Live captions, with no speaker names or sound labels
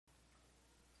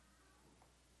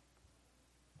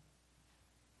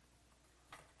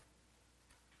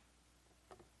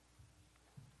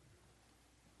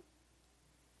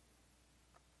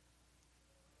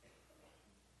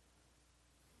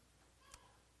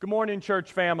Good morning,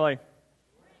 church family.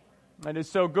 It is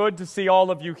so good to see all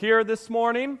of you here this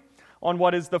morning on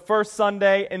what is the first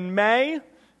Sunday in May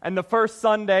and the first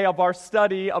Sunday of our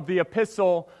study of the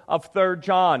epistle of 3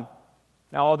 John.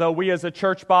 Now, although we as a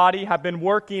church body have been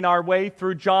working our way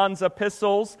through John's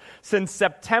epistles since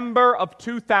September of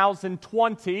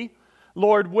 2020,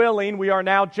 Lord willing, we are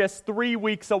now just 3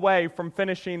 weeks away from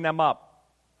finishing them up.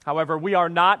 However, we are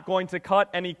not going to cut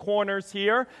any corners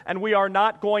here, and we are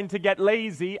not going to get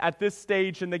lazy at this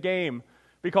stage in the game,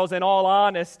 because in all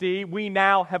honesty, we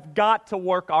now have got to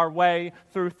work our way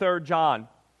through 3 John.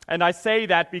 And I say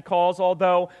that because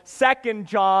although 2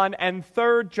 John and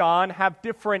 3 John have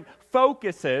different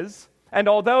focuses, and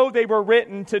although they were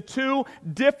written to two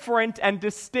different and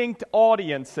distinct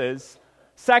audiences,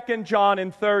 2 John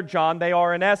and 3 John, they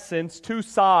are in essence two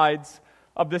sides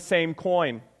of the same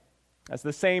coin, as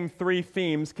the same three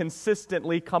themes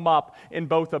consistently come up in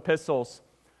both epistles.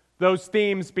 Those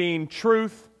themes being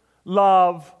truth,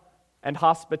 love, and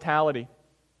hospitality.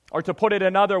 Or to put it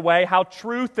another way, how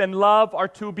truth and love are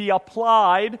to be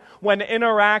applied when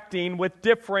interacting with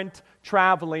different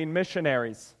traveling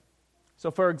missionaries.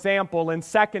 So for example, in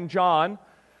 2 John,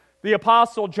 the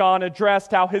Apostle John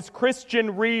addressed how his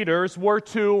Christian readers were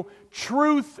to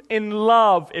truth in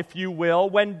love, if you will,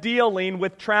 when dealing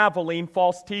with traveling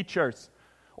false teachers,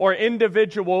 or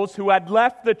individuals who had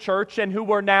left the church and who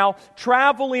were now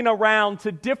traveling around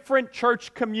to different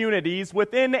church communities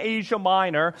within Asia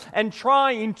Minor and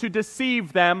trying to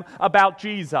deceive them about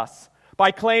Jesus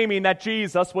by claiming that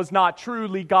Jesus was not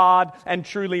truly God and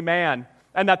truly man,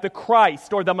 and that the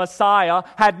Christ or the Messiah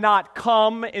had not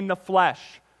come in the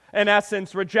flesh. In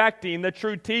essence, rejecting the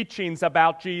true teachings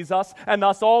about Jesus and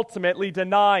thus ultimately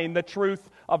denying the truth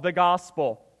of the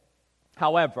gospel.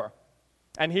 However,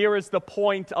 and here is the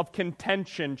point of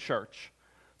contention, church,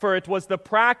 for it was the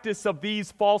practice of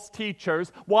these false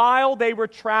teachers while they were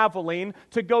traveling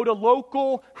to go to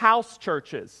local house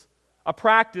churches, a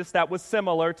practice that was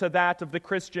similar to that of the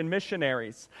Christian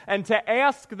missionaries, and to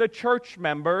ask the church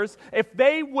members if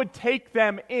they would take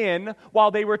them in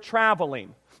while they were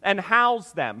traveling, and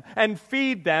house them, and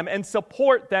feed them, and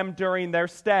support them during their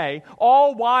stay,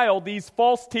 all while these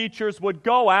false teachers would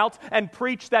go out and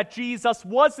preach that Jesus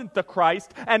wasn't the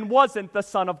Christ and wasn't the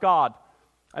Son of God.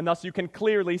 And thus you can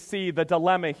clearly see the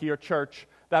dilemma here, church,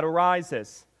 that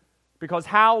arises. Because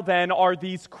how then are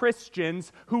these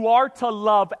Christians who are to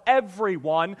love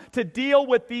everyone to deal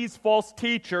with these false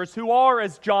teachers who are,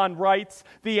 as John writes,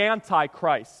 the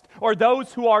Antichrist, or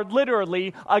those who are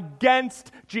literally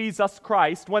against Jesus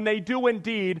Christ when they do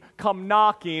indeed come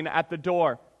knocking at the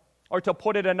door? Or to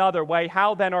put it another way,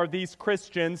 how then are these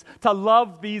Christians to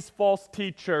love these false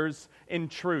teachers in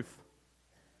truth?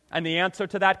 And the answer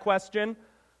to that question,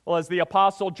 well, as the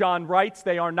Apostle John writes,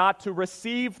 they are not to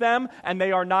receive them and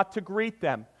they are not to greet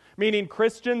them. Meaning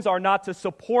Christians are not to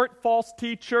support false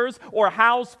teachers or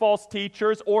house false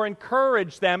teachers or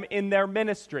encourage them in their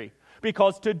ministry.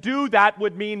 Because to do that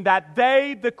would mean that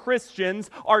they, the Christians,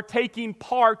 are taking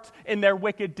part in their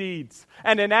wicked deeds.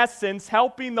 And in essence,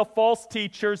 helping the false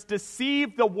teachers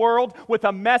deceive the world with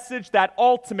a message that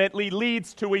ultimately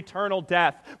leads to eternal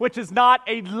death. Which is not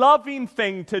a loving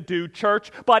thing to do,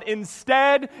 church, but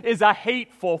instead is a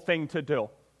hateful thing to do.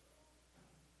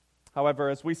 However,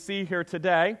 as we see here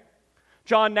today,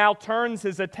 John now turns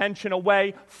his attention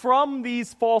away from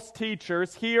these false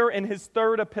teachers here in his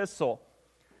third epistle,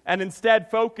 and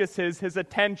instead focuses his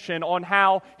attention on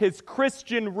how his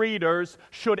Christian readers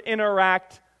should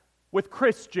interact with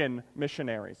Christian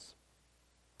missionaries.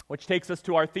 Which takes us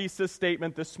to our thesis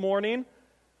statement this morning,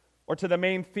 or to the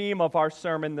main theme of our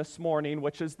sermon this morning,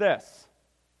 which is this: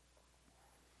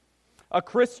 a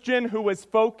Christian who is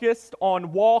focused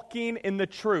on walking in the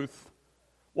truth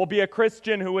will be a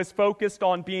Christian who is focused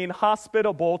on being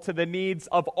hospitable to the needs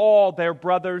of all their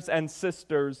brothers and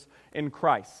sisters in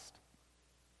Christ.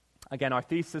 Again, our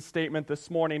thesis statement this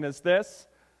morning is this: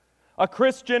 a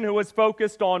Christian who is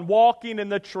focused on walking in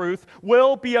the truth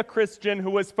will be a Christian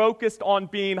who is focused on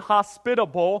being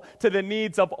hospitable to the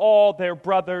needs of all their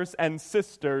brothers and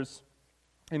sisters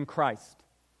in Christ.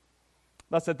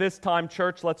 Thus, at this time,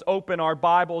 church, let's open our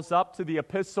Bibles up to the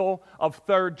epistle of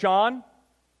 3 John,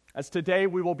 as today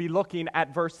we will be looking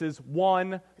at verses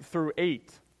 1 through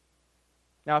 8.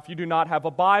 Now, if you do not have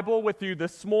a Bible with you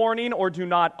this morning or do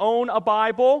not own a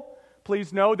Bible,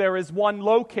 please know there is one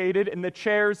located in the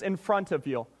chairs in front of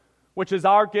you, which is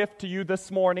our gift to you this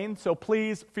morning, so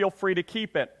please feel free to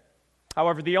keep it.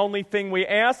 However, the only thing we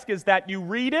ask is that you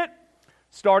read it,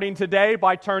 starting today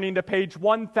by turning to page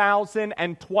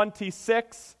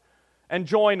 1026, and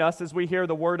join us as we hear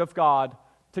the Word of God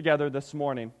together this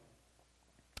morning.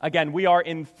 Again, we are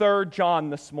in 3 John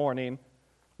this morning,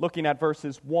 looking at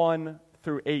verses 1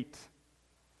 through 8.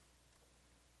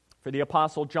 For the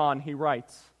Apostle John, he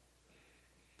writes,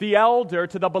 "The elder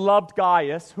to the beloved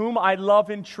Gaius, whom I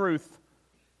love in truth.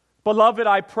 Beloved,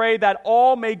 I pray that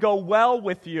all may go well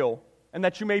with you, and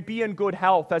that you may be in good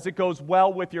health as it goes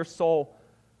well with your soul.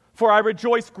 For I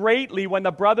rejoiced greatly when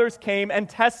the brothers came and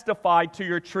testified to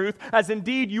your truth, as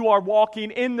indeed you are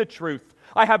walking in the truth.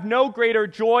 I have no greater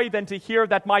joy than to hear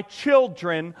that my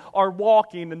children are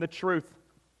walking in the truth.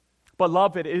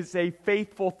 Beloved, it is a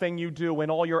faithful thing you do in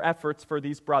all your efforts for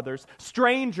these brothers,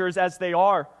 strangers as they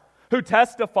are, who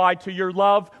testify to your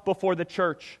love before the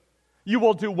church. You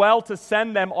will do well to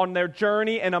send them on their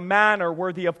journey in a manner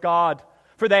worthy of God,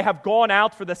 for they have gone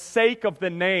out for the sake of the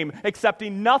name,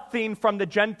 accepting nothing from the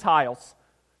Gentiles.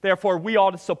 Therefore, we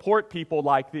ought to support people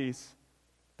like these,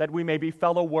 that we may be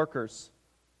fellow workers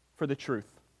for the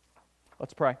truth."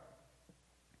 Let's pray.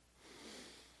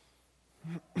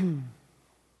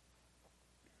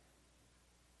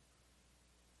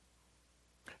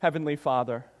 Heavenly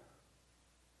Father,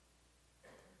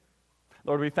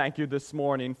 Lord, we thank you this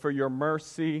morning for your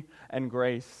mercy and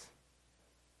grace.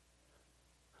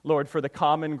 Lord, for the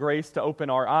common grace to open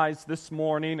our eyes this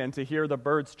morning and to hear the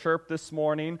birds chirp this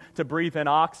morning, to breathe in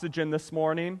oxygen this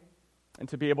morning, and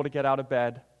to be able to get out of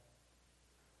bed.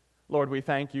 Lord, we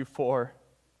thank you for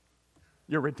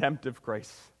your redemptive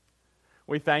grace.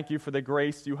 We thank you for the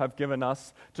grace you have given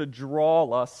us to draw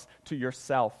us to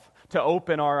yourself, to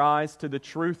open our eyes to the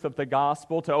truth of the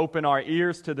gospel, to open our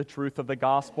ears to the truth of the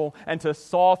gospel, and to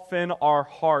soften our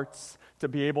hearts to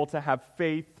be able to have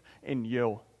faith in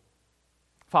you.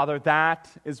 Father,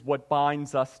 that is what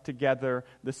binds us together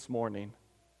this morning,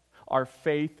 our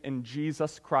faith in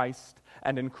Jesus Christ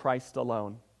and in Christ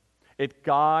alone. It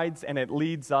guides and it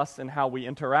leads us in how we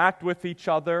interact with each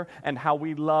other and how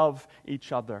we love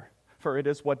each other. For it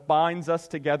is what binds us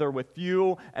together with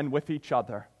you and with each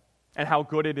other. And how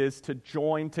good it is to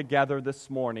join together this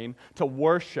morning to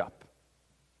worship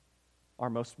our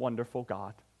most wonderful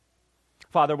God.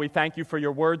 Father, we thank you for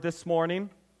your word this morning.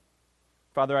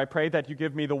 Father, I pray that you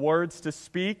give me the words to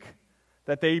speak,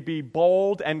 that they be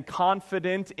bold and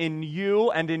confident in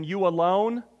you and in you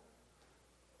alone,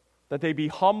 that they be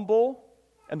humble,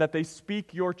 and that they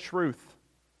speak your truth.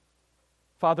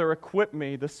 Father, equip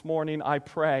me this morning, I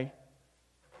pray,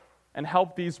 and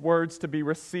help these words to be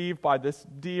received by this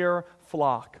dear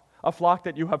flock, a flock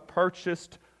that you have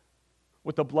purchased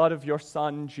with the blood of your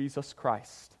Son, Jesus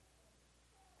Christ.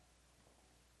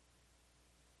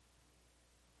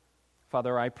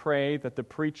 Father, I pray that the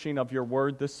preaching of your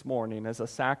word this morning is a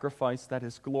sacrifice that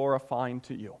is glorifying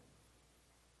to you.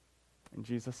 In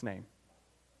Jesus' name,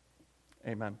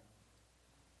 amen.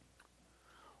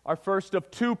 Our first of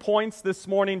 2 points this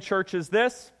morning, church, is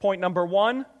this. Point number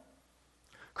 1,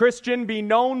 Christian, be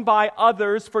known by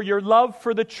others for your love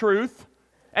for the truth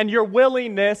and your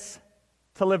willingness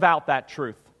to live out that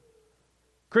truth.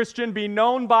 Christian, be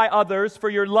known by others for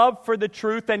your love for the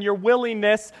truth and your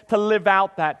willingness to live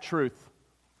out that truth.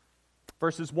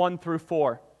 Verses 1 through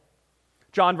 4.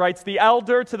 John writes, "The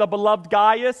elder to the beloved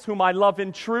Gaius, whom I love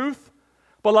in truth.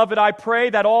 Beloved, I pray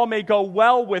that all may go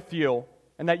well with you,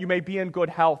 and that you may be in good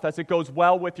health as it goes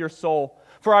well with your soul.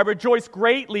 For I rejoice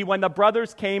greatly when the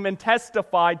brothers came and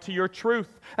testified to your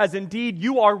truth, as indeed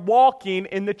you are walking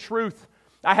in the truth.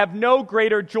 I have no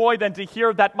greater joy than to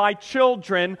hear that my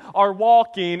children are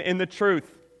walking in the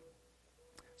truth."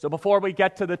 So before we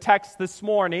get to the text this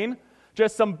morning,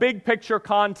 just some big picture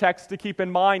context to keep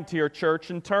in mind to your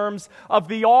church in terms of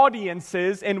the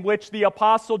audiences in which the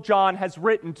Apostle John has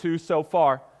written to so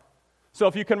far. So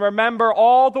if you can remember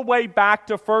all the way back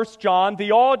to 1 John,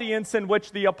 the audience in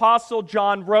which the Apostle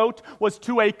John wrote was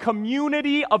to a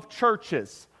community of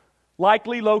churches,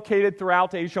 likely located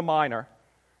throughout Asia Minor.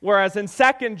 Whereas in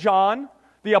 2 John,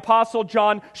 the Apostle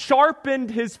John sharpened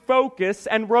his focus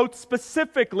and wrote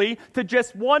specifically to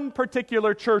just one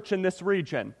particular church in this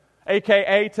region,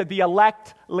 aka to the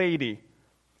elect lady.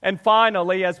 And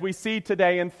finally, as we see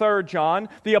today in 3 John,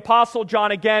 the Apostle John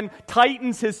again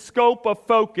tightens his scope of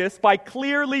focus by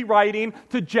clearly writing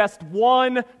to just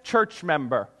one church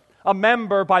member, a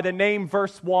member by the name,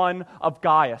 verse 1, of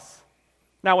Gaius.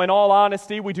 Now, in all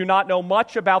honesty, we do not know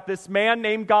much about this man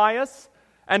named Gaius.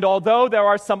 And although there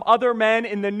are some other men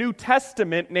in the New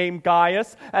Testament named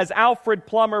Gaius, as Alfred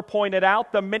Plummer pointed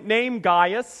out, the name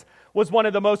Gaius was one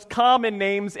of the most common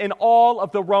names in all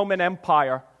of the Roman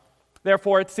Empire.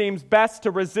 Therefore, it seems best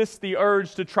to resist the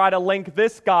urge to try to link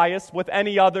this Gaius with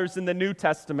any others in the New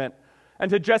Testament, and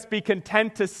to just be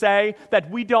content to say that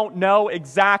we don't know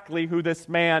exactly who this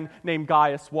man named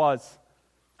Gaius was.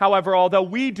 However, although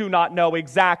we do not know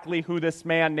exactly who this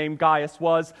man named Gaius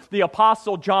was, the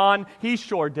Apostle John, he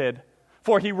sure did.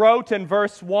 For he wrote in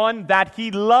verse 1 that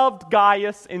he loved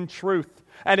Gaius in truth.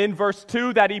 And in verse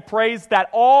 2 that he prays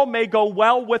that all may go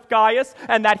well with Gaius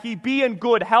and that he be in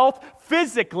good health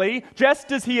physically,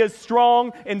 just as he is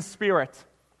strong in spirit.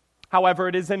 However,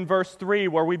 it is in verse 3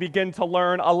 where we begin to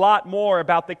learn a lot more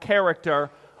about the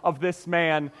character of this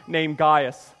man named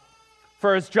Gaius.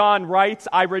 For as John writes,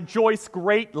 I rejoice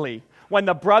greatly when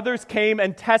the brothers came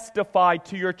and testified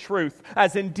to your truth,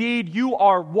 as indeed you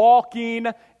are walking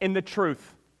in the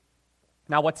truth.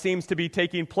 Now, what seems to be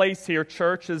taking place here,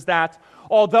 church, is that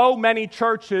although many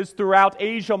churches throughout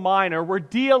Asia Minor were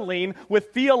dealing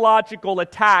with theological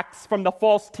attacks from the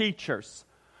false teachers,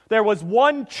 there was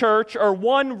one church or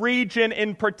one region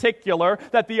in particular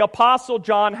that the Apostle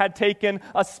John had taken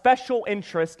a special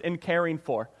interest in caring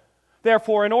for.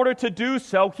 Therefore, in order to do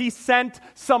so, he sent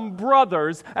some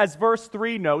brothers, as verse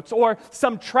 3 notes, or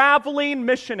some traveling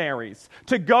missionaries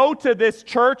to go to this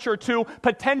church or to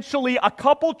potentially a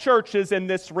couple churches in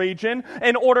this region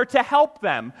in order to help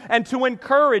them and to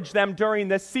encourage them during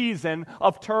this season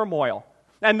of turmoil.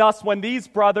 And thus, when these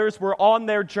brothers were on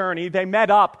their journey, they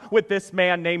met up with this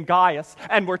man named Gaius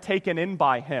and were taken in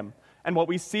by him. And what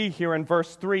we see here in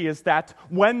verse 3 is that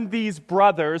when these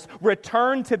brothers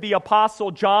returned to the Apostle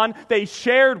John, they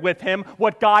shared with him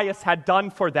what Gaius had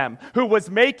done for them, who was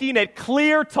making it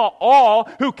clear to all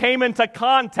who came into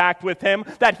contact with him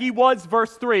that he was,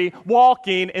 verse 3,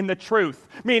 walking in the truth.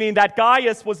 Meaning that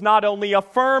Gaius was not only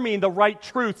affirming the right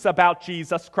truths about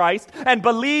Jesus Christ and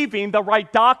believing the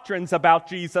right doctrines about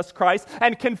Jesus Christ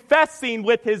and confessing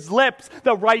with his lips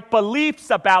the right beliefs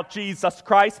about Jesus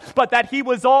Christ, but that he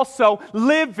was also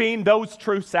living those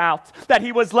truths out. That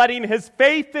he was letting his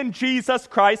faith in Jesus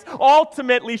Christ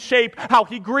ultimately shape how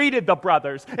he greeted the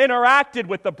brothers, interacted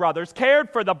with the brothers, cared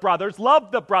for the brothers,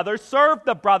 loved the brothers, served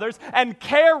the brothers, and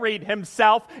carried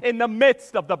himself in the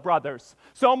midst of the brothers.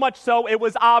 So much so, it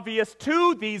was obvious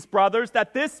to these brothers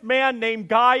that this man named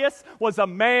Gaius was a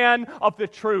man of the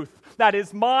truth. That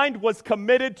his mind was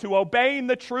committed to obeying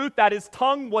the truth, that his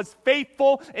tongue was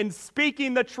faithful in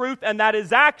speaking the truth, and that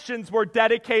his actions were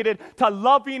dedicated to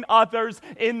loving others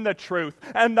in the truth.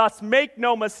 And thus, make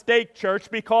no mistake,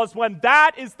 church, because when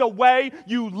that is the way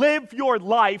you live your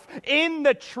life in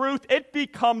the truth, it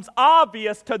becomes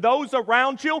obvious to those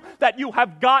around you that you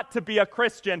have got to be a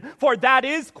Christian. For that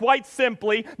is quite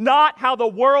simply not how the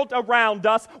world around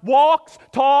us walks,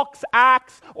 talks,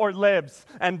 acts, or lives.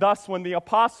 And thus, when the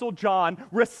Apostle John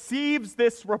receives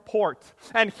this report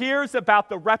and hears about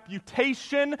the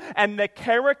reputation and the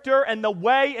character and the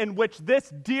way in which this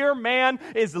dear man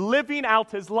is living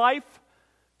out his life,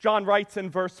 John writes in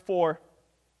verse 4,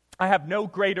 I have no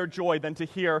greater joy than to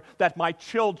hear that my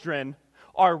children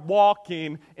are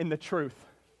walking in the truth.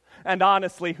 And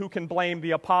honestly, who can blame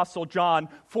the Apostle John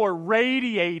for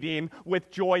radiating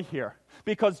with joy here?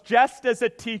 Because just as a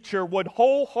teacher would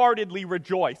wholeheartedly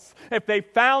rejoice if they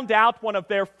found out one of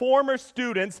their former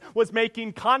students was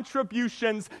making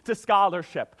contributions to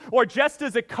scholarship, or just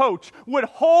as a coach would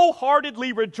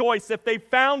wholeheartedly rejoice if they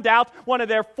found out one of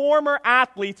their former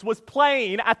athletes was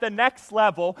playing at the next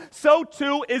level, so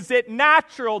too is it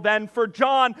natural then for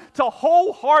John to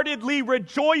wholeheartedly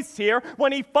rejoice here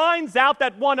when he finds out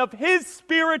that one of his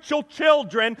spiritual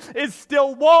children is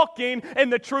still walking in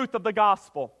the truth of the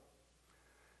gospel.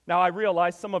 Now, I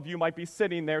realize some of you might be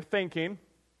sitting there thinking,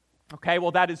 okay,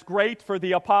 well, that is great for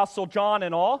the Apostle John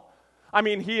and all. I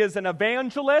mean, he is an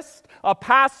evangelist, a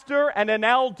pastor, and an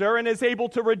elder, and is able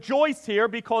to rejoice here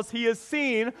because he has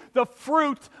seen the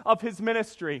fruit of his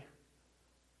ministry.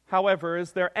 However,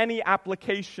 is there any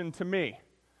application to me?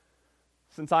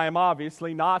 Since I am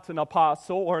obviously not an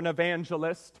apostle or an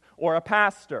evangelist or a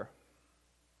pastor.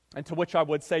 And to which I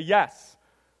would say, yes,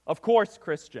 of course,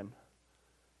 Christian.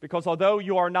 Because although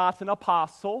you are not an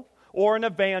apostle or an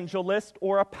evangelist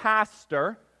or a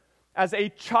pastor, as a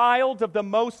child of the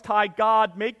Most High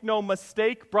God, make no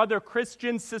mistake, brother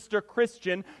Christian, sister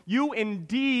Christian, you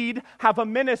indeed have a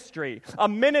ministry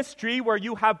where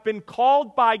you have been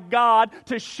called by God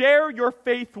to share your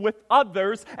faith with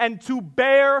others and to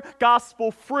bear gospel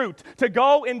fruit, to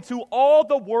go into all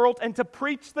the world and to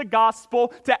preach the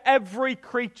gospel to every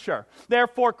creature.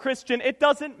 Therefore, Christian, it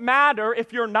doesn't matter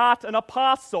if you're not an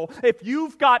apostle. If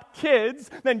you've got kids,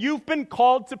 then you've been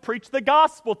called to preach the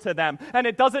gospel to them. And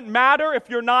it doesn't matter matter if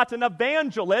you're not an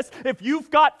evangelist. If you've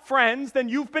got friends, then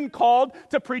you've been called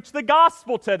to preach the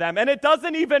gospel to them. And it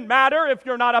doesn't even matter if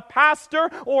you're not a pastor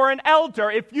or an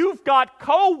elder. If you've got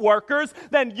co-workers,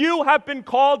 then you have been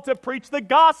called to preach the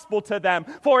gospel to them.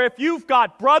 For if you've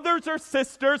got brothers or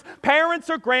sisters, parents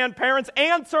or grandparents,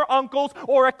 aunts or uncles,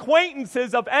 or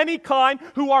acquaintances of any kind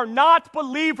who are not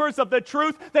believers of the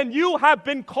truth, then you have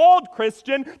been called,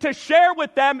 Christian, to share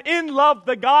with them in love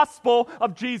the gospel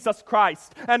of Jesus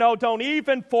Christ. And oh, don't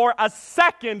even for a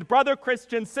second, brother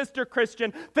Christian, sister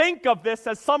Christian, think of this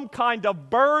as some kind of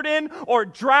burden or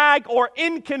drag or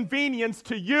inconvenience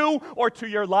to you or to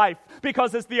your life.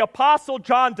 Because as the Apostle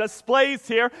John displays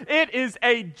here, it is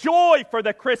a joy for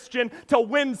the Christian to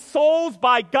win souls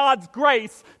by God's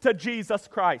grace to Jesus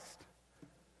Christ.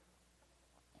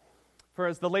 For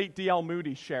as the late D.L.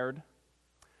 Moody shared,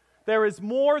 there is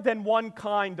more than one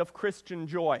kind of Christian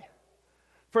joy.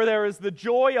 For there is the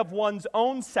joy of one's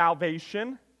own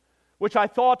salvation, which I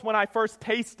thought when I first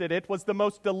tasted it was the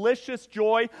most delicious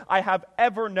joy I have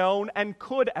ever known and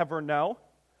could ever know.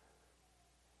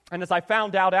 And as I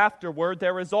found out afterward,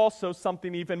 there is also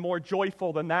something even more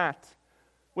joyful than that,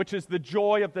 which is the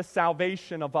joy of the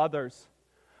salvation of others.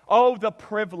 Oh, the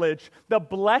privilege, the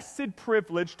blessed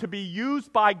privilege to be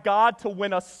used by God to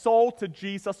win a soul to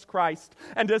Jesus Christ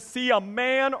and to see a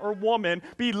man or woman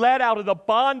be led out of the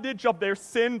bondage of their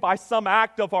sin by some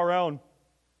act of our own.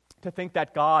 To think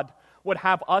that God would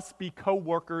have us be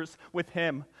co-workers with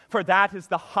Him. For that is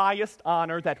the highest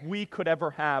honor that we could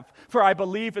ever have. For I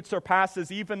believe it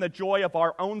surpasses even the joy of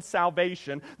our own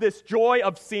salvation, this joy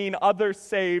of seeing others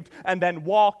saved and then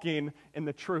walking in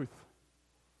the truth.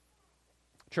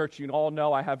 Church, you all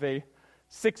know I have a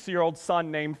 6-year-old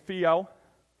son named Theo,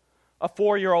 a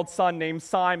 4-year-old son named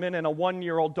Simon, and a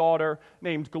 1-year-old daughter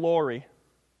named Glory.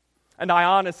 And I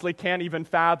honestly can't even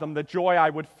fathom the joy I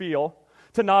would feel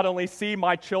to not only see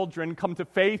my children come to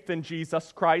faith in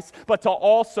Jesus Christ, but to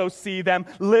also see them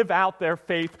live out their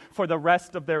faith for the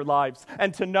rest of their lives.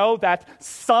 And to know that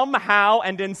somehow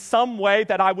and in some way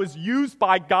that I was used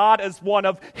by God as one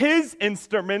of His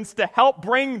instruments to help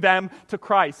bring them to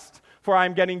Christ. For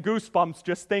I'm getting goosebumps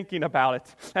just thinking about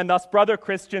it. And thus, brother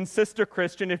Christian, sister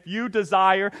Christian, if you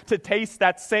desire to taste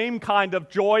that same kind of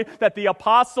joy that the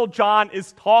Apostle John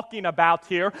is talking about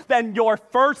here, then your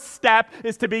first step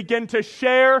is to begin to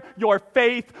share your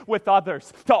faith with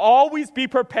others. To always be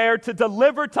prepared to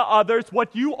deliver to others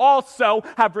what you also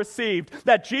have received.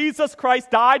 That Jesus Christ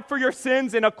died for your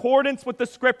sins in accordance with the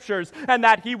Scriptures, and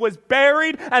that He was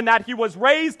buried, and that He was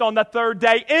raised on the third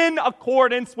day in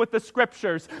accordance with the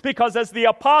Scriptures. Because as the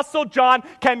Apostle John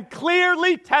can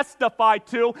clearly testify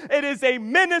to, it is a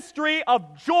ministry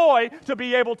of joy to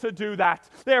be able to do that.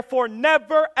 Therefore,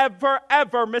 never, ever,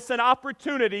 ever miss an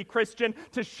opportunity, Christian,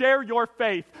 to share your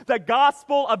faith, the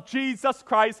gospel of Jesus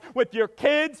Christ, with your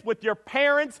kids, with your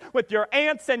parents, with your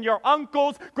aunts and your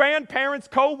uncles, grandparents,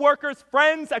 co-workers,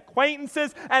 friends,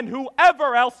 acquaintances, and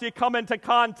whoever else you come into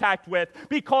contact with.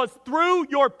 Because through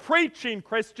your preaching,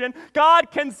 Christian, God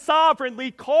can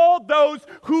sovereignly call those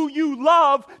who you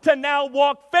love to now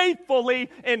walk faithfully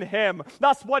in Him.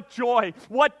 Thus, what joy,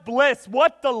 what bliss,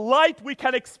 what delight we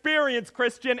can experience,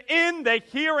 Christian, in the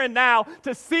here and now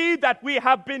to see that we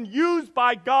have been used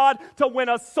by God to win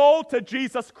a soul to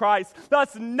Jesus Christ.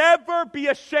 Thus, never be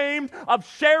ashamed of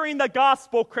sharing the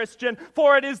gospel, Christian,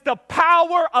 for it is the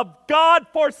power of God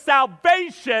for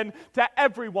salvation to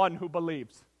everyone who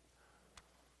believes.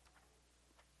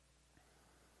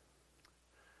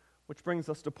 Which brings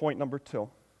us to point number 2.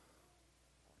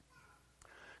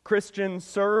 Christians,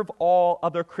 serve all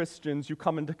other Christians you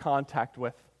come into contact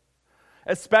with,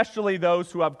 especially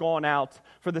those who have gone out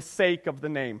for the sake of the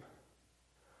name.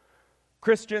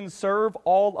 Christians, serve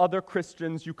all other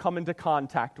Christians you come into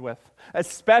contact with,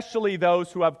 especially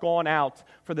those who have gone out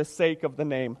for the sake of the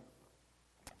name.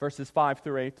 Verses 5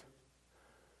 through 8.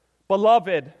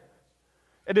 Beloved,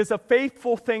 it is a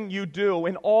faithful thing you do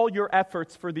in all your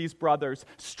efforts for these brothers,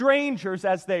 strangers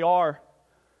as they are,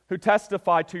 who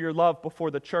testify to your love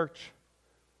before the church.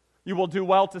 You will do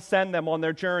well to send them on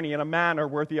their journey in a manner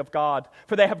worthy of God,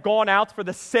 for they have gone out for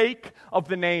the sake of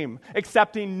the name,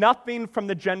 accepting nothing from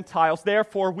the Gentiles.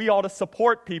 Therefore, we ought to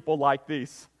support people like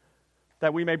these,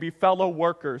 that we may be fellow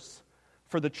workers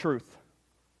for the truth.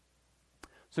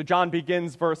 So John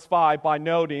begins verse 5 by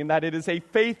noting that it is a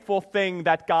faithful thing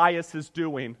that Gaius is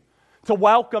doing, to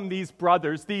welcome these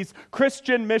brothers, these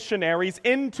Christian missionaries,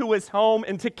 into his home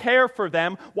and to care for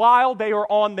them while they are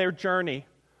on their journey.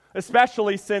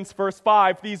 Especially since, verse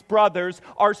 5, these brothers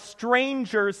are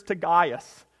strangers to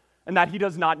Gaius. and that he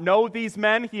does not know these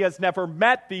men, he has never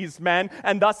met these men,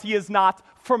 and thus he is not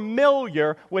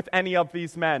familiar with any of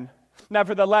these men.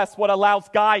 Nevertheless, what allows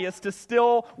Gaius to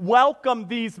still welcome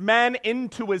these men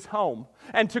into his home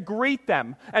and to greet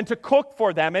them and to cook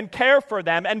for them and care for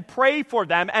them and pray for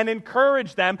them and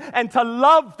encourage them and to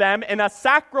love them in a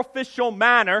sacrificial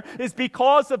manner is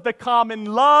because of the common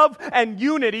love and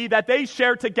unity that they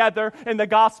share together in the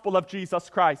gospel of Jesus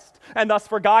Christ. And thus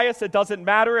for Gaius, it doesn't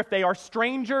matter if they are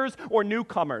strangers or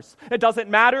newcomers. It doesn't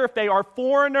matter if they are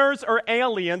foreigners or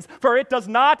aliens, for it does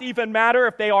not even matter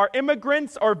if they are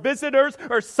immigrants or visitors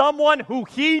or someone who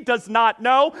he does not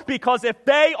know, because if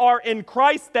they are in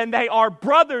Christ, then they are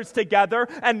brothers together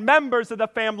and members of the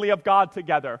family of God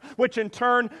together, which in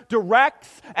turn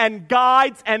directs and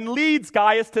guides and leads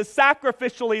Gaius to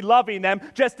sacrificially loving them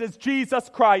just as Jesus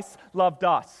Christ loved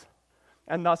us.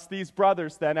 And thus these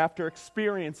brothers then, after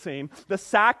experiencing the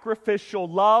sacrificial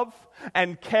love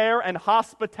and care and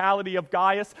hospitality of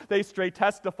Gaius, they straight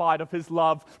testified of his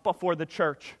love before the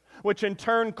church, which in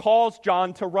turn calls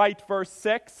John to write verse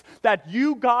 6, that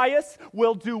you, Gaius,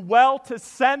 will do well to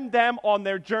send them on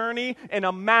their journey in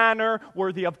a manner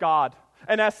worthy of God.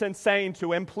 In essence, saying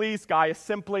to him, please, Gaius,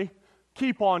 simply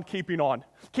keep on keeping on.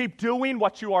 Keep doing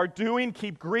what you are doing.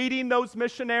 Keep greeting those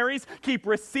missionaries. Keep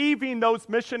receiving those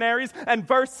missionaries. And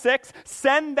verse 6,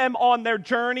 send them on their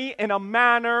journey in a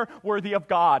manner worthy of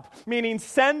God. Meaning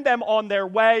send them on their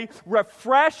way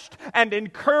refreshed and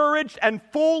encouraged and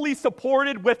fully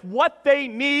supported with what they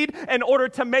need in order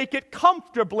to make it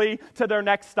comfortably to their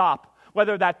next stop.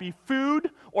 Whether that be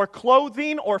food or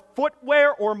clothing or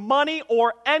footwear or money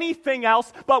or anything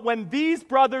else. But when these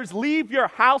brothers leave your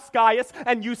house, Gaius,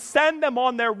 and you send them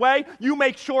on their way, you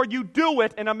make sure you do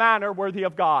it in a manner worthy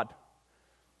of God.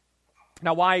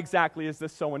 Now, why exactly is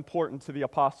this so important to the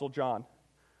Apostle John?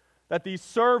 That these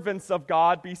servants of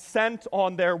God be sent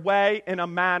on their way in a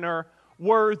manner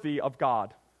worthy of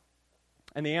God.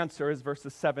 And the answer is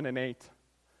verses 7 and 8.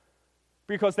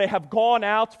 Because they have gone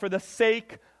out for the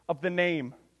sake of the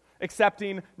name,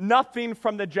 accepting nothing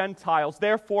from the Gentiles.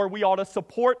 Therefore, we ought to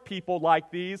support people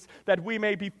like these, that we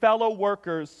may be fellow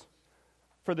workers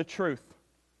for the truth.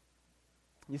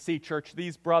 You see, church,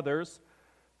 these brothers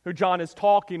who John is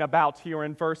talking about here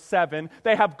in verse 7,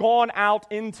 they have gone out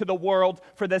into the world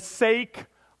for the sake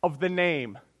of the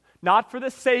name, not for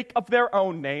the sake of their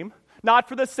own name, not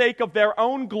for the sake of their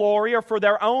own glory or for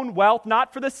their own wealth,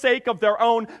 not for the sake of their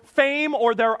own fame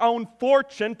or their own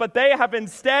fortune, but they have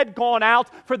instead gone out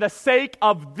for the sake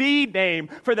of the name,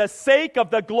 for the sake of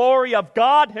the glory of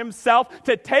God Himself,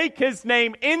 to take His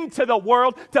name into the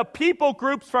world to people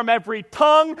groups from every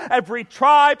tongue, every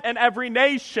tribe, and every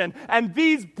nation. And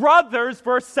these brothers,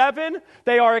 verse 7,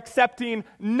 they are accepting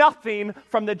nothing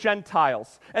from the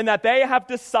Gentiles, and that they have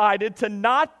decided to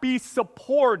not be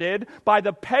supported by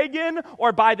the pagan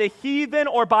or by the heathen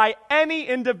or by any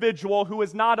individual who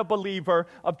is not a believer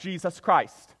of Jesus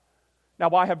Christ. Now,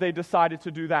 why have they decided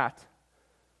to do that?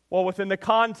 Well, within the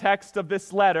context of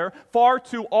this letter, far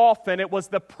too often it was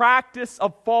the practice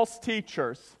of false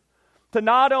teachers to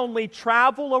not only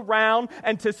travel around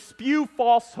and to spew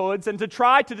falsehoods and to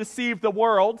try to deceive the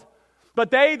world,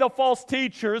 but they, the false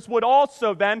teachers, would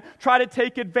also then try to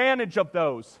take advantage of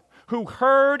those who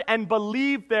heard and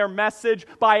believed their message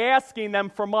by asking them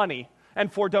for money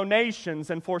and for donations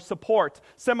and for support,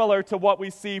 similar to what we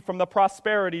see from the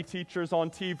prosperity teachers on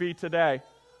TV today.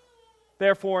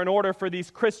 Therefore, in order for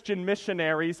these Christian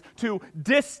missionaries to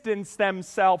distance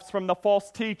themselves from the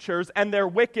false teachers and their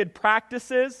wicked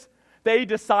practices, they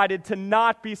decided to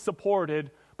not be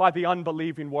supported by the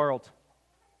unbelieving world.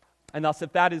 And thus,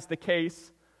 if that is the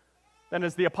case, then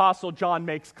as the Apostle John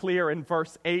makes clear in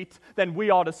verse 8, then we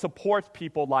ought to support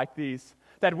people like these,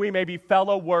 that we may be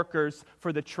fellow workers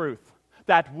for the truth.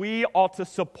 That we ought to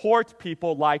support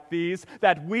people like these,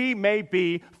 that we may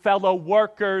be fellow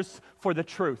workers for the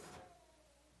truth.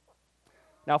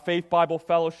 Now, Faith Bible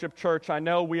Fellowship Church, I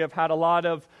know we have had a lot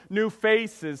of new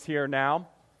faces here now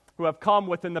who have come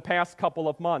within the past couple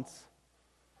of months.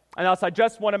 And thus, I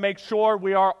just want to make sure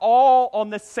we are all on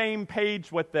the same page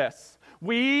with this.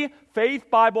 We,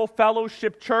 Faith Bible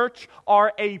Fellowship Church,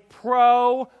 are a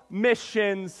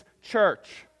pro-missions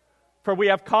church. For we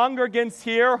have congregants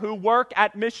here who work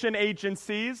at mission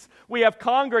agencies. We have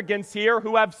congregants here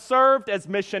who have served as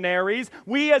missionaries.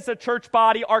 We as a church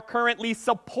body are currently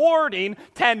supporting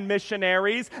 10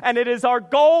 missionaries. And it is our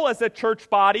goal as a church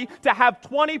body to have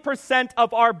 20%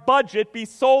 of our budget be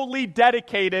solely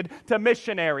dedicated to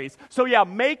missionaries. So yeah,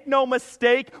 make no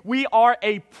mistake, we are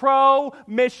a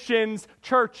pro-missions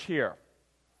church here.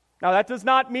 Now, that does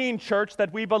not mean, church,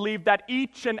 that we believe that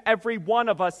each and every one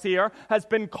of us here has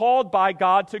been called by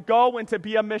God to go and to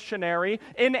be a missionary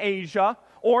in Asia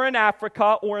or in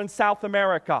Africa or in South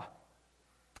America.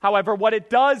 However, what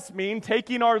it does mean,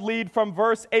 taking our lead from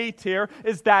verse 8 here,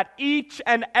 is that each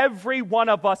and every one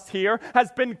of us here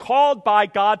has been called by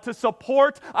God to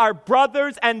support our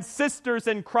brothers and sisters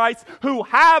in Christ who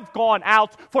have gone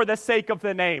out for the sake of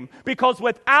the name. Because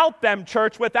without them,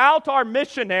 church, without our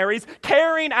missionaries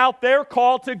carrying out their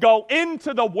call to go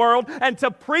into the world and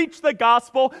to preach the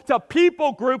gospel to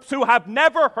people groups who have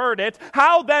never heard it,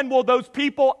 how then will those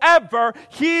people ever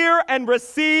hear and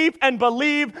receive and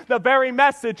believe the very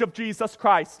message of Jesus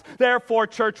Christ? Therefore,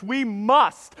 church, we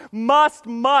must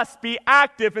be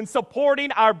active in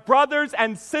supporting our brothers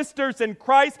and sisters in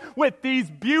Christ with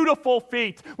these beautiful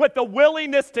feet, with the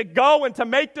willingness to go and to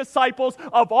make disciples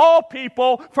of all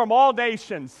people from all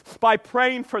nations, by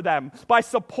praying for them, by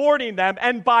supporting them,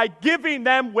 and by giving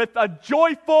them with a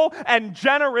joyful and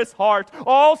generous heart,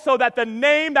 all so that the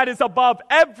name that is above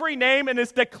every name and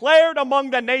is declared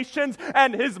among the nations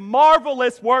and his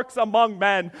marvelous works among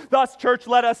men. Thus, church,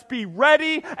 let us be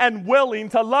ready and willing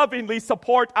to lovingly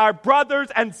support our brothers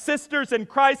and sisters in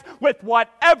Christ with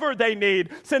whatever they need,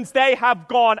 since they have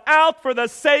gone out for the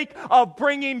sake of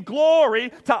bringing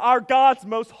glory to our God's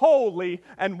most holy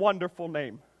and wonderful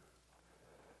name.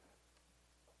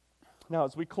 Now,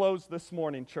 as we close this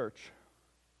morning, church,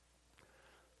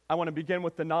 I want to begin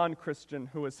with the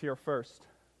non-Christian who is here first.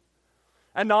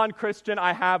 And non-Christian,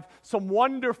 I have some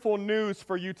wonderful news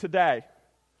for you today,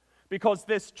 because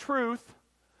this truth,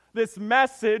 this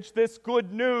message, this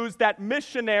good news that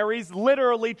missionaries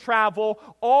literally travel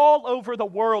all over the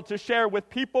world to share with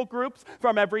people groups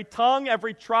from every tongue,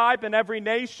 every tribe, and every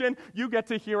nation, you get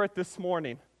to hear it this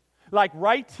morning. Like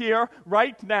right here,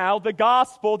 right now, the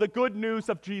gospel, the good news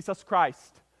of Jesus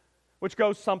Christ, which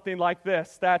goes something like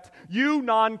this, that you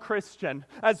non-Christian,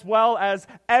 as well as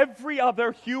every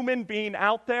other human being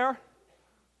out there,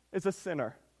 is a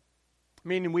sinner.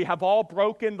 Meaning we have all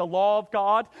broken the law of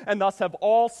God and thus have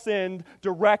all sinned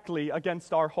directly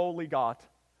against our holy God.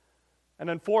 And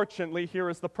unfortunately, here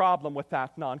is the problem with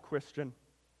that non-Christian.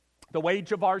 The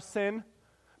wage of our sin,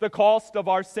 the cost of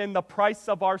our sin, the price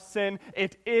of our sin,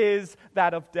 it is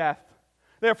that of death.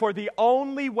 Therefore, the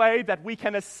only way that we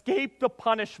can escape the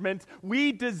punishment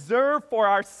we deserve for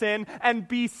our sin and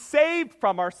be saved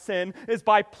from our sin is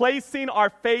by placing our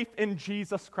faith in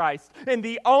Jesus Christ, in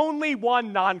the only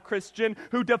one non-Christian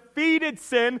who defeated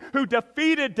sin, who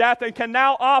defeated death, and can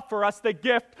now offer us the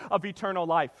gift of eternal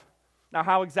life. Now,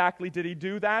 how exactly did he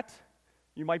do that?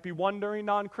 You might be wondering,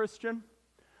 non-Christian.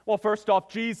 Well, first off,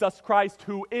 Jesus Christ,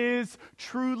 who is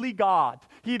truly God,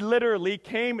 he literally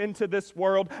came into this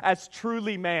world as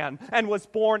truly man and was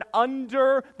born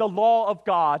under the law of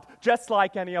God, just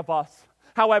like any of us.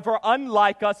 However,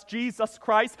 unlike us, Jesus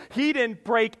Christ, he didn't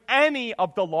break any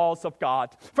of the laws of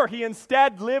God, for he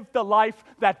instead lived the life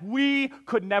that we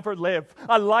could never live,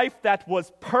 a life that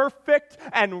was perfect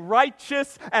and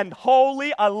righteous and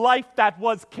holy, a life that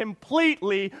was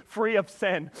completely free of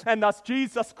sin. And thus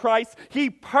Jesus Christ, he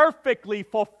perfectly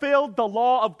fulfilled the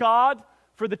law of God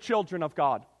for the children of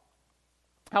God.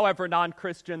 However,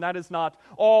 non-Christian, that is not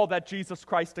all that Jesus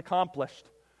Christ accomplished.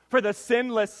 For the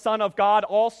sinless Son of God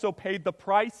also paid the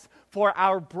price for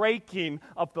our breaking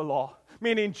of the law.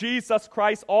 Meaning Jesus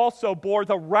Christ also bore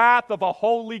the wrath of a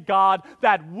holy God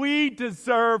that we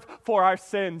deserve for our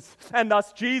sins. And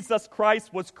thus Jesus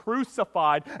Christ was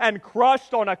crucified and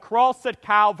crushed on a cross at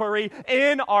Calvary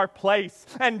in our place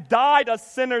and died a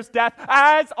sinner's death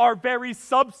as our very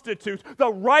substitute.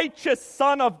 The righteous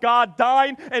Son of God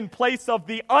dying in place of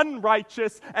the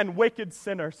unrighteous and wicked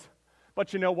sinners.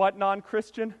 But you know what,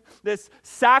 non-Christian? This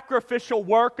sacrificial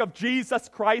work of Jesus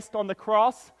Christ on the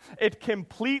cross, it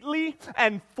completely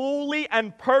and fully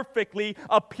and perfectly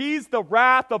appeased the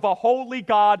wrath of a holy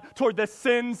God toward the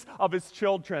sins of his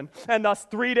children. And thus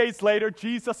 3 days later,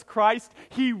 Jesus Christ,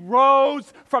 he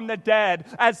rose from the dead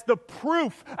as the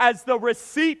proof, as the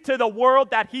receipt to the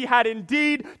world that he had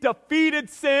indeed defeated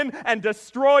sin and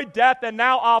destroyed death and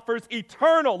now offers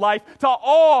eternal life to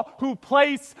all who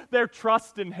place their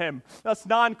trust in him. Thus,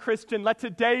 non-Christian, let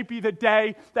today be the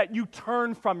day that you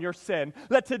turn from your sin.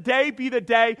 Let today be the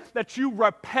day that you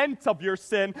repent of your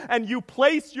sin and you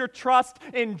place your trust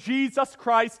in Jesus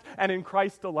Christ and in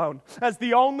Christ alone, as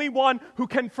the only one who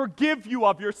can forgive you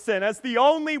of your sin, as the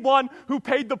only one who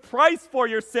paid the price for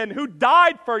your sin, who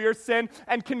died for your sin,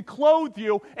 and can clothe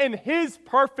you in his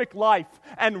perfect life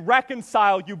and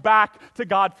reconcile you back to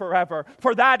God forever.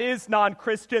 For that is,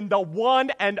 non-Christian, the one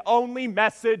and only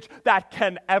message that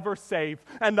can ever save. save.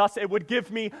 And thus it would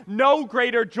give me no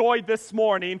greater joy this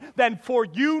morning than for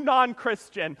you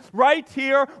non-Christian, right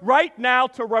here, right now,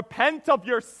 to repent of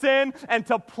your sin and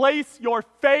to place your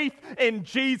faith in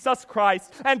Jesus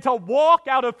Christ and to walk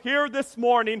out of here this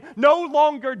morning no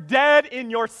longer dead in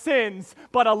your sins,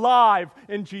 but alive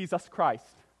in Jesus Christ.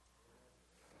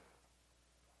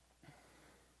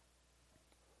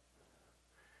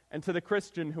 And to the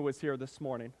Christian who is here this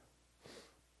morning,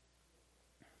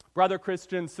 brother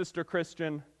Christian, sister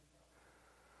Christian,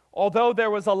 although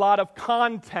there was a lot of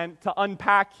content to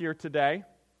unpack here today,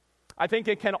 I think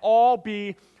it can all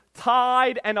be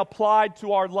tied and applied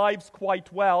to our lives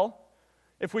quite well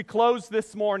if we close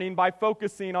this morning by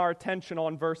focusing our attention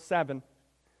on verse 7,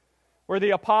 where the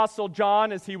Apostle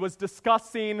John, as he was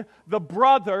discussing the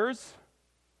brothers,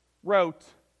 wrote,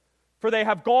 "For they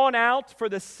have gone out for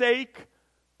the sake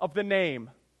of the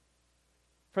name."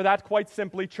 For that, quite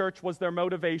simply, church, was their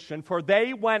motivation. For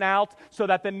they went out so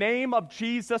that the name of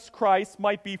Jesus Christ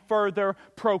might be further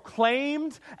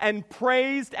proclaimed and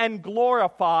praised and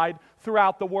glorified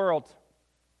throughout the world.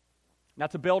 Now,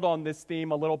 to build on this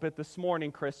theme a little bit this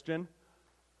morning, Christian,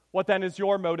 what then is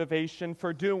your motivation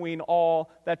for doing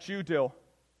all that you do?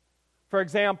 For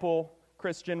example,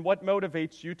 Christian, what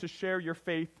motivates you to share your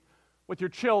faith with your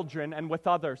children and with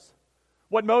others?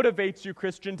 What motivates you,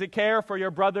 Christian, to care for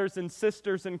your brothers and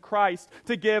sisters in Christ,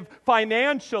 to give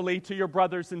financially to your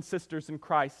brothers and sisters in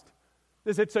Christ?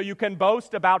 Is it so you can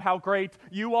boast about how great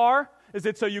you are? Is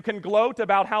it so you can gloat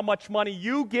about how much money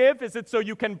you give? Is it so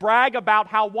you can brag about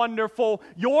how wonderful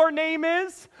your name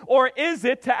is? Or is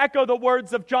it, to echo the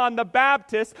words of John the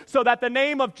Baptist, so that the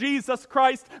name of Jesus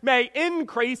Christ may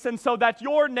increase and so that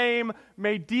your name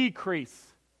may decrease?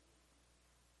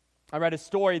 I read a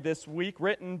story this week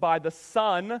written by the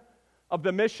son of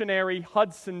the missionary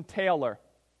Hudson Taylor.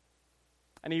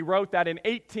 And he wrote that in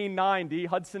 1890,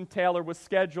 Hudson Taylor was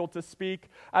scheduled to speak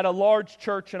at a large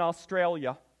church in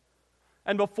Australia.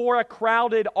 And before a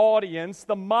crowded audience,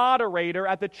 the moderator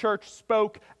at the church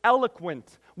spoke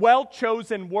eloquent,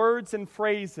 well-chosen words and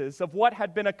phrases of what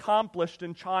had been accomplished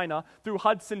in China through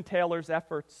Hudson Taylor's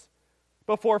efforts,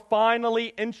 before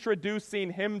finally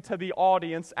introducing him to the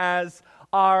audience as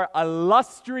our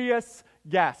illustrious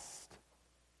guest.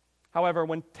 However,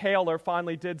 when Taylor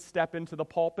finally did step into the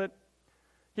pulpit,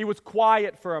 he was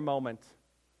quiet for a moment.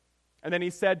 And then he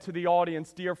said to the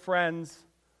audience, "Dear friends,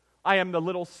 I am the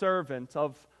little servant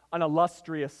of an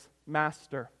illustrious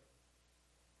master."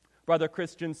 Brother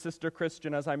Christian, sister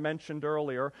Christian, as I mentioned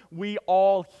earlier, we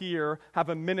all here have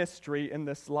a ministry in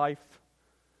this life.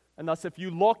 And thus, if you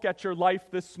look at your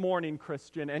life this morning,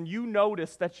 Christian, and you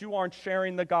notice that you aren't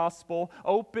sharing the gospel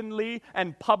openly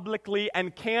and publicly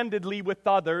and candidly with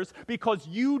others because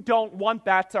you don't want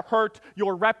that to hurt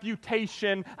your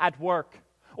reputation at work,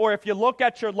 or if you look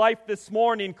at your life this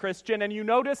morning, Christian, and you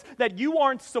notice that you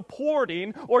aren't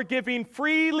supporting or giving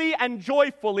freely and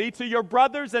joyfully to your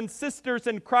brothers and sisters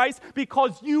in Christ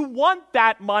because you want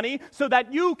that money so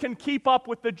that you can keep up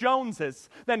with the Joneses,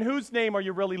 then whose name are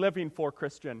you really living for,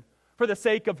 Christian? For the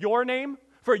sake of your name?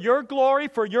 For your glory,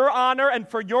 for your honor, and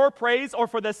for your praise, or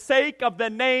for the sake of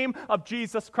the name of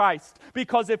Jesus Christ?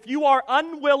 Because if you are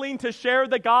unwilling to share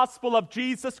the gospel of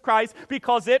Jesus Christ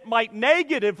because it might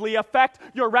negatively affect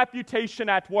your reputation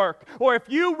at work, or if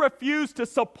you refuse to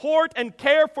support and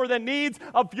care for the needs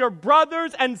of your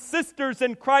brothers and sisters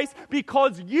in Christ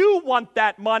because you want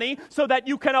that money so that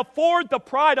you can afford the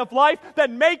pride of life,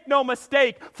 then make no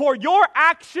mistake, for your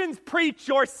actions preach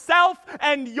yourself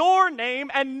and your name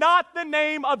and not the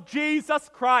name of Jesus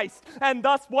Christ. And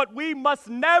thus what we must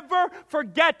never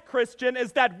forget, Christian,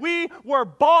 is that we were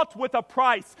bought with a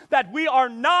price, that we are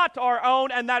not our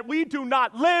own, and that we do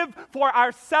not live for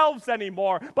ourselves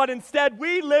anymore, but instead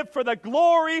we live for the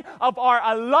glory of our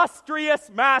illustrious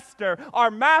Master, our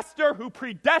Master who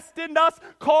predestined us,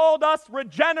 called us,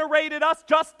 regenerated us,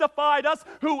 justified us,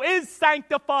 who is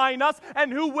sanctifying us,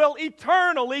 and who will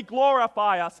eternally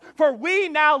glorify us. For we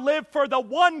now live for the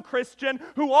one Christian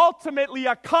who ultimately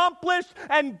accomplished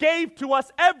and gave to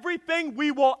us everything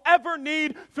we will ever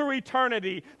need through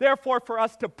eternity. Therefore, for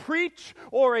us to preach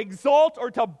or exalt or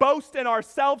to boast in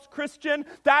ourselves, Christian,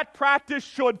 that practice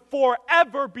should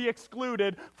forever be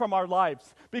excluded from our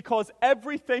lives. Because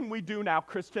everything we do now,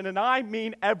 Christian, and I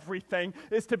mean everything,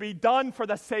 is to be done for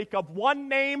the sake of one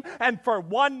name and for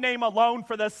one name alone,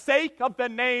 for the sake of the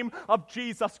name of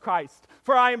Jesus Christ.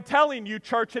 For I am telling you,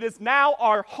 church, it is now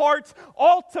our heart's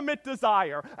ultimate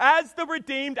desire as the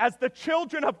redeemed as the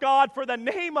children of God for the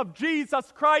name of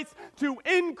Jesus Christ to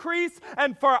increase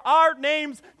and for our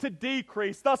names to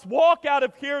decrease. Thus walk out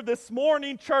of here this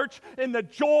morning, church, in the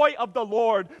joy of the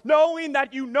Lord, knowing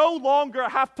that you no longer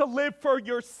have to live for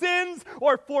your sins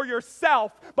or for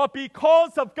yourself, but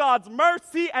because of God's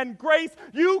mercy and grace,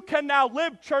 you can now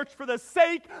live, church, for the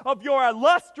sake of your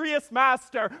illustrious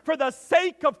Master, for the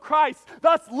sake of Christ.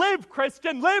 Thus live,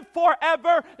 Christian, live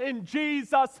forever in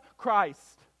Jesus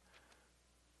Christ.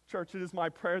 Church, it is my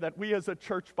prayer that we as a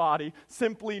church body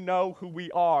simply know who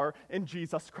we are in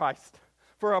Jesus Christ.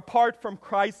 For apart from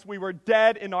Christ, we were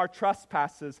dead in our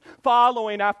trespasses,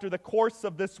 following after the course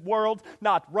of this world,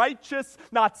 not righteous,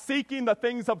 not seeking the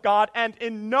things of God, and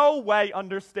in no way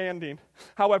understanding.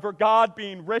 However, God,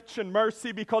 being rich in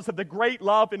mercy because of the great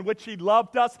love in which He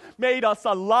loved us, made us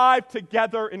alive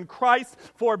together in Christ.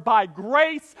 For by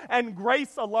grace and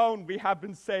grace alone we have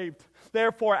been saved.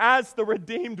 Therefore, as the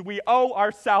redeemed, we owe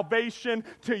our salvation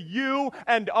to you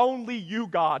and only you,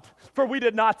 God. For we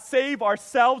did not save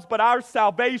ourselves, but our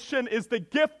salvation is the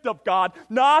gift of God,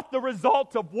 not the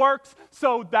result of works,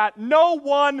 so that no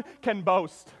one can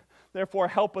boast. Therefore,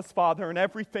 help us, Father, in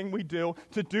everything we do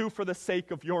to do for the sake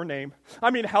of your name.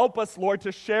 Help us, Lord,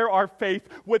 to share our faith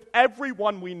with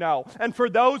everyone we know. And for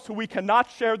those who we cannot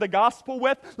share the gospel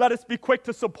with, let us be quick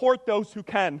to support those who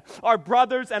can. Our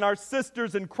brothers and our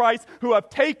sisters in Christ who have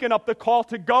taken up the call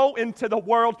to go into the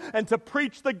world and to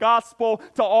preach the gospel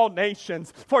to all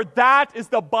nations. For that is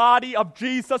the body of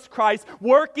Jesus Christ,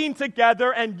 working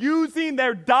together and using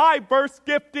their diverse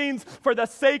giftings for the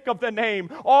sake of the name,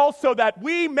 also that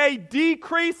we may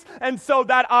decrease, and so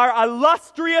that our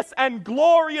illustrious and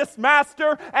glorious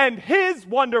Master and His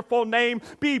wonderful name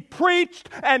be preached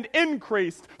and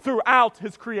increased throughout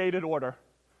His created order.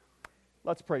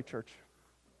 Let's pray, church.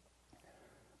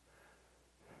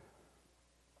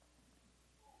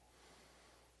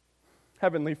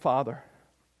 Heavenly Father,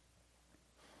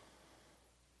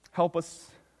 help us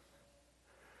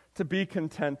to be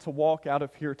content to walk out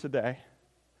of here today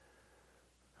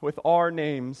with our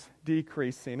names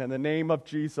decreasing and the name of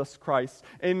Jesus Christ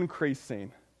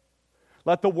increasing.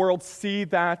 Let the world see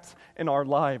that in our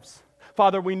lives.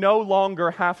 Father, we no longer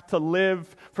have to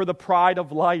live for the pride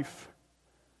of life.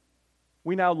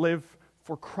 We now live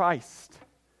for Christ.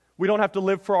 We don't have to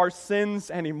live for our sins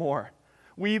anymore.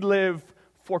 We live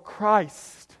for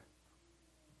Christ.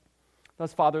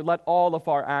 Thus, Father, let all of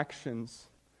our actions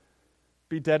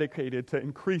be dedicated to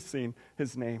increasing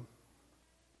His name.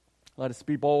 Let us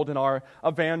be bold in our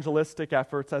evangelistic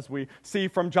efforts. As we see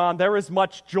from John, there is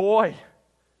much joy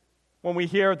when we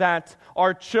hear that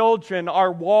our children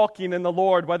are walking in the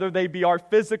Lord, whether they be our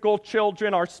physical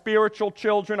children, our spiritual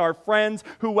children, our friends,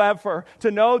 whoever,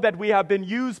 to know that we have been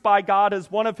used by God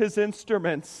as one of His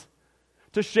instruments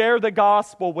to share the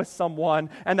gospel with someone,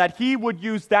 and that He would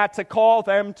use that to call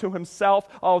them to Himself.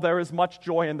 Oh, there is much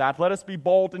joy in that. Let us be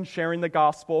bold in sharing the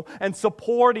gospel and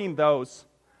supporting those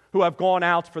who have gone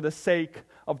out for the sake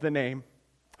of the name.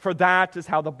 For that is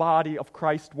how the body of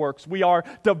Christ works. We are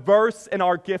diverse in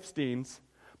our giftings,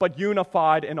 but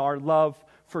unified in our love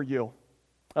for you.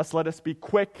 Thus, let us be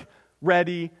quick,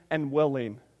 ready, and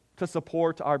willing to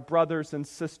support our brothers and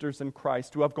sisters in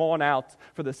Christ who have gone out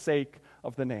for the sake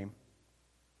of the name.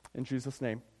 In Jesus'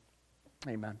 name,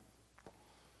 amen.